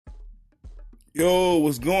Yo,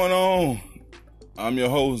 what's going on? I'm your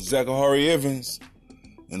host, Zachary Evans,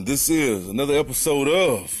 and this is another episode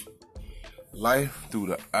of Life Through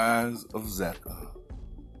the Eyes of Zachary.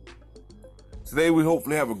 Today, we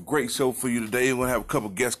hopefully have a great show for you today. We're going to have a couple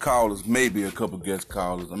guest callers, maybe a couple guest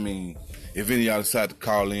callers. I mean, if any of y'all decide to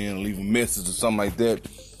call in and leave a message or something like that.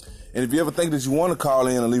 And if you ever think that you want to call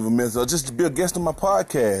in and leave a message or just to be a guest on my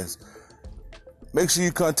podcast, make sure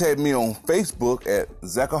you contact me on Facebook at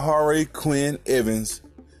Zachary Quinn Evans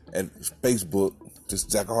at Facebook.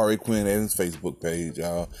 Just Zachary Quinn Evans Facebook page,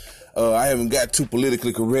 y'all. I haven't got too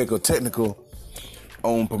politically correct or technical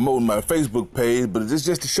on promoting my Facebook page, but it's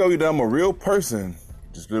just to show you that I'm a real person,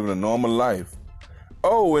 just living a normal life.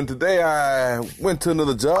 Oh, and today I went to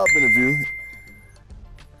another job interview.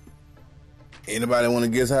 Anybody want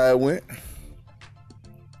to guess how it went?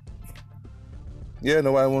 Yeah,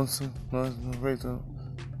 nobody wants to. Everybody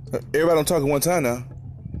don't talk at one time now.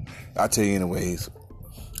 I'll tell you anyways.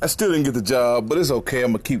 I still didn't get the job, but it's okay.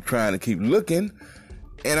 I'm going to keep trying to keep looking.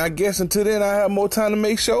 And I guess until then, I have more time to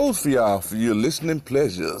make shows for y'all, for your listening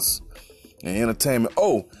pleasures and entertainment.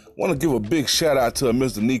 Oh, want to give a big shout out to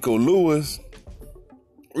Mr. Nico Lewis.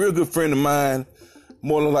 Real good friend of mine.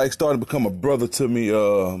 More than like started to become a brother to me.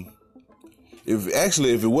 If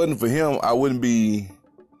it wasn't for him, I wouldn't be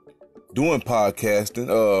doing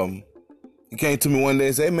podcasting. He came to me one day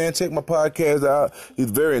and said, "Hey man, check my podcast out."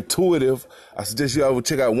 He's very intuitive. I suggest you all would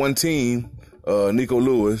check out One Team, Nico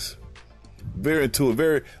Lewis. Very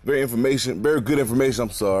intuitive, very good information. I'm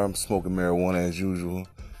sorry, I'm smoking marijuana as usual.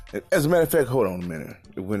 As a matter of fact, hold on a minute.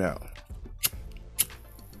 It went out.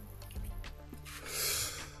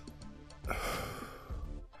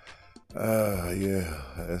 Yeah,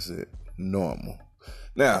 that's it. Normal.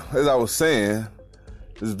 Now, as I was saying,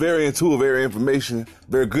 it's very intuitive, very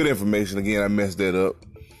good information. Again, I messed that up.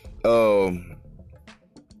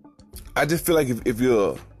 I just feel like if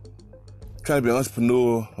you're trying to be an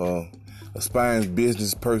entrepreneur, aspiring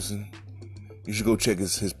business person, you should go check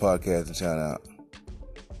his podcast and shout out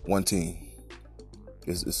One Team.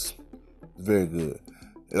 It's very good.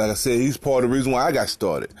 And like I said, he's part of the reason why I got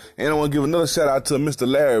started. And I want to give another shout out to Mr.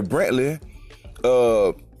 Larry Brantley,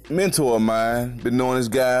 mentor of mine. Been knowing this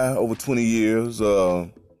guy over 20 years.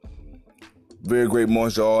 Very great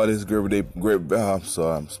martial artist. I'm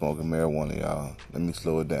sorry, I'm smoking marijuana, y'all. Let me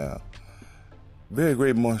slow it down. Very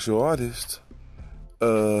great martial artist.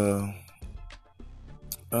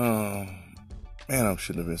 Man, I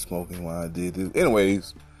shouldn't have been smoking while I did this.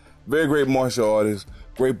 Anyways, very great martial artist,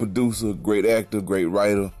 great producer, great actor, great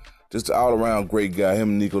writer, just an all-around great guy. Him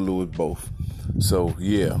and Nico Lewis both. So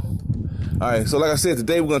yeah. All right. So like I said,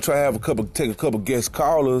 today we're gonna try to take a couple guest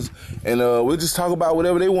callers, and we'll just talk about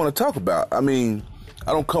whatever they want to talk about. I mean,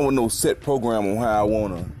 I don't come with no set program on how I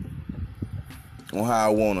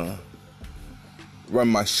wanna run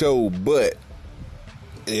my show, but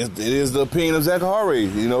it is the opinion of Zachary.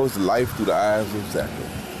 You know, it's life through the eyes of Zachary.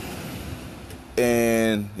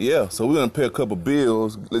 And yeah, so we're gonna pay a couple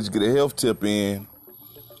bills. Let's get a health tip in,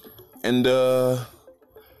 and we'll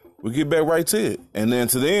get back right to it. And then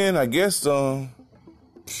to the end, I guess,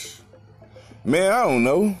 man, I don't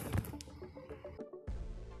know.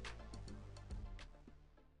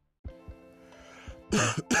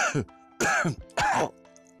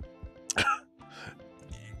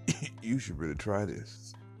 You should really try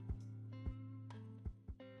this.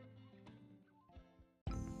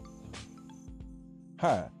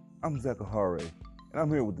 Hi, I'm Zachary, and I'm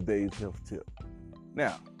here with today's health tip.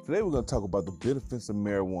 Now, today we're going to talk about the benefits of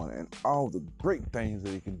marijuana and all the great things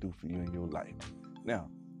that it can do for you in your life. Now,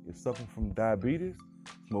 if suffering from diabetes,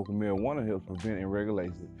 smoking marijuana helps prevent and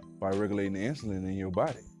regulate it by regulating the insulin in your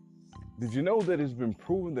body. Did you know that it's been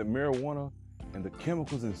proven that marijuana and the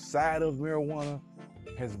chemicals inside of marijuana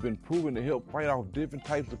has been proven to help fight off different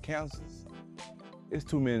types of cancers? It's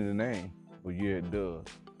too many to name, but yeah, it does.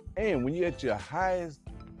 And when you're at your highest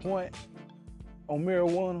point on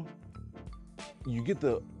marijuana, you get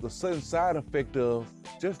the sudden side effect of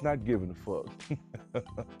just not giving a fuck.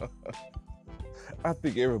 I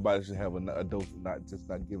think everybody should have a dose of not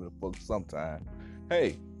giving a fuck sometime.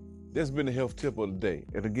 Hey, that's been the health tip of the day.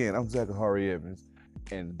 And again, I'm Zachary Evans,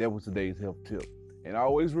 and that was today's health tip. And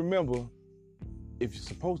always remember, if you're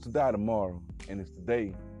supposed to die tomorrow and it's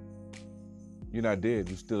today, you're not dead,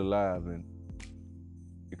 you're still alive, and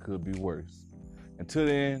it could be worse. Until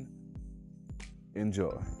then,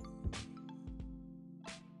 enjoy.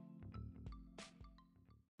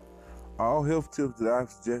 All health tips that I've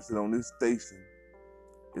suggested on this station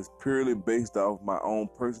is purely based off my own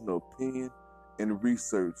personal opinion and the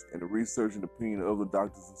research and opinion of other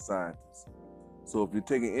doctors and scientists. So if you're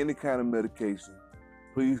taking any kind of medication,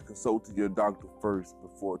 please consult your doctor first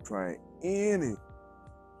before trying any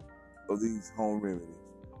of these home remedies.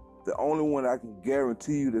 The only one I can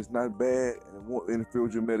guarantee you that's not bad and it won't interfere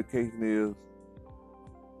with your medication is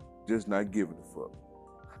just not giving a fuck.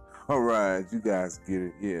 All right, you guys get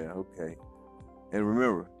it. Yeah, okay. And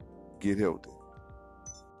remember, get healthy.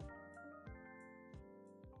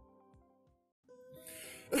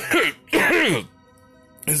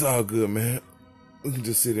 It's all good, man. We can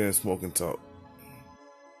just sit there and smoke and talk.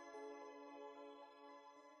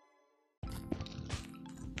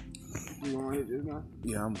 You want to hit this now?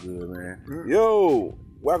 Yeah, I'm good, man. Yo,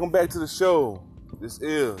 welcome back to the show. This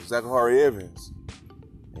is Zachary Evans,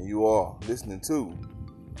 and you are listening to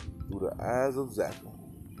Through the Eyes of Zachary.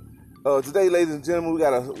 Today, ladies and gentlemen, we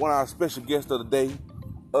got one of our special guests of the day.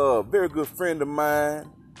 A very good friend of mine,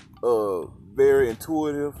 very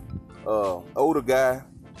intuitive, older guy,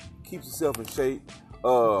 keeps himself in shape.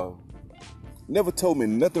 Never told me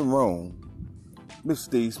nothing wrong, Mr.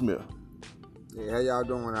 Steve Smith. Yeah, how y'all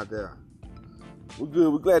doing out there? We're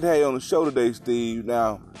good. We're glad to have you on the show today, Steve.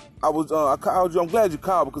 Now, I called you. I'm glad you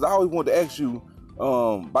called because I always wanted to ask you.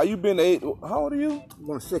 By you being 8, how old are you?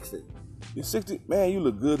 I'm 60. You're 60. Man, you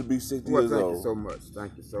look good to be 60 Well, years old. thank you so much.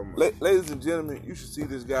 Thank you so much. Ladies and gentlemen, you should see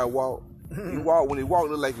this guy walk. When he walk,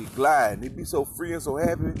 look like he gliding. He be so free and so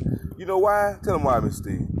happy. You know why? Tell him why, Mr.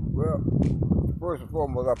 Steve. Well, first and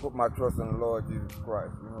foremost, I put my trust in the Lord Jesus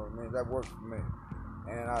Christ. You know what I mean? That works for me.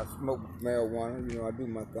 And I smoke marijuana. You know, I do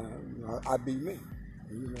my thing. You know, I be me.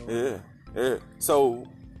 You know? Yeah. So,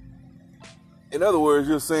 in other words,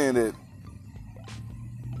 you're saying that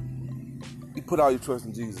you put all your trust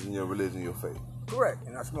in Jesus and your religion, your faith. Correct.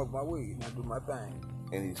 And I smoke my weed and I do my thing.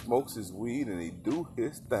 And he smokes his weed and he do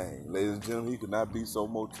his thing. Ladies and gentlemen, he could not be so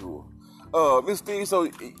more true. Mr. Steve, so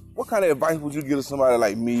what kind of advice would you give to somebody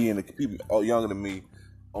like me and the people younger than me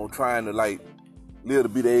on trying to like live to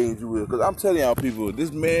be the age you will? Because I'm telling y'all people,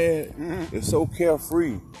 this man is so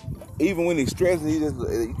carefree. Even when he's stressing, you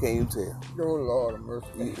can't even tell. Oh, Lord of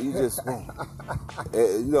mercy. He just,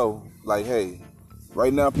 you know, like, hey,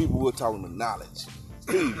 right now people were talking to knowledge.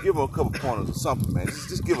 Steve, give him a couple pointers or something, man.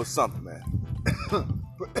 Just give us something, man.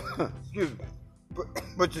 Excuse me.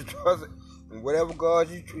 But you trust it. And whatever God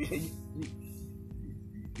you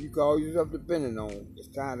call yourself dependent on, it's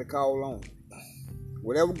time to call on.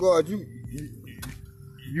 Whatever God you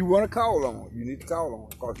want to call on, you need to call on.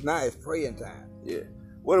 Because now it's praying time. Yeah.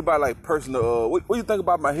 What about like personal, what do you think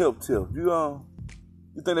about my health tips? You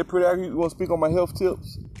think they're pretty accurate? You want to speak on my health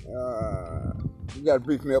tips? You got to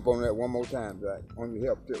brief me up on that one more time, Zach. On your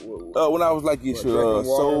health tip. When I was like, you should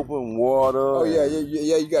soap and water. Oh, yeah.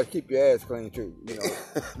 You got to keep your ass clean, too. You know.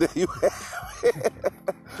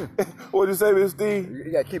 What'd you say, Mr. Steve?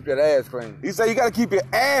 You got to keep that ass clean. He said you got to keep your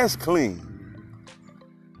ass clean.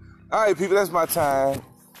 All right, people, that's my time.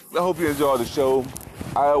 I hope you enjoy the show.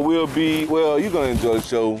 I will be, well, you're going to enjoy the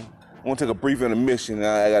show. I'm going to take a brief intermission.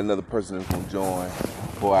 I got another person that's going to join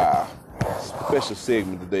for our special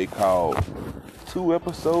segment today called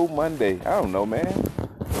 2-Episode Monday. I don't know, man.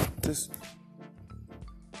 Just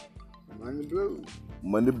Monday Blues.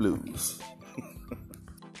 Monday Blues.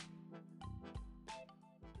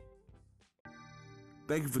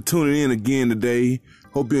 Thank you for tuning in again today.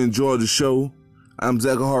 Hope you enjoyed the show. I'm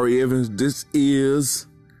Zachary Evans. This is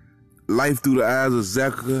Life Through the Eyes of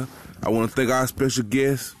Zachary. I want to thank our special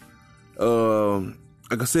guest.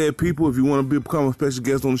 Like I said, people, if you want to become a special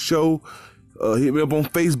guest on the show, hit me up on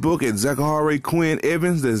Facebook at Zachary Quinn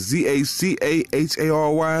Evans. That's Zachary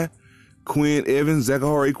Quinn Evans.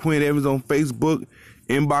 Zachary Quinn Evans on Facebook.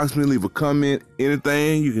 Inbox me, leave a comment,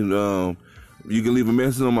 anything. You can leave a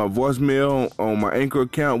message on my voicemail on my Anchor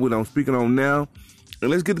account, what I'm speaking on now. And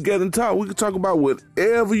let's get together and talk. We can talk about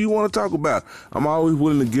whatever you want to talk about. I'm always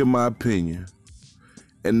willing to give my opinion.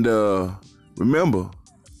 And remember,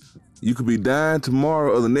 you could be dying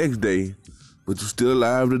tomorrow or the next day, but you're still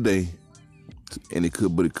alive today. And it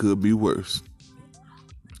could be worse.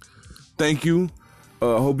 Thank you.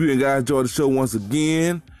 Hope you guys enjoy the show once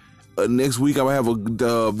again. Next week I will have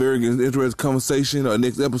a very interesting conversation, or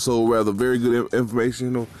next episode rather, very good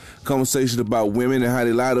informational conversation about women and how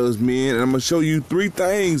they lie to us men. And I'm going to show you 3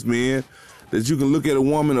 things, man, that you can look at a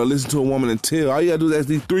woman or listen to a woman and tell. All you got to do is ask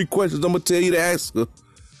these 3 questions I'm going to tell you to ask her.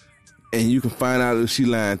 And you can find out if she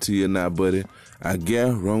lying to you or not, buddy. I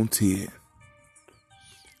guarantee it.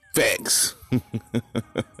 Facts. All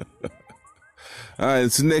right,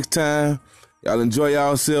 until next time, y'all enjoy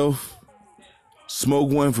yourself. Smoke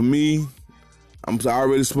one for me. I'm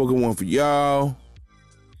already smoking one for y'all.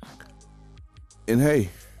 And hey,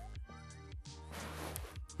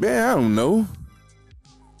 man, I don't know.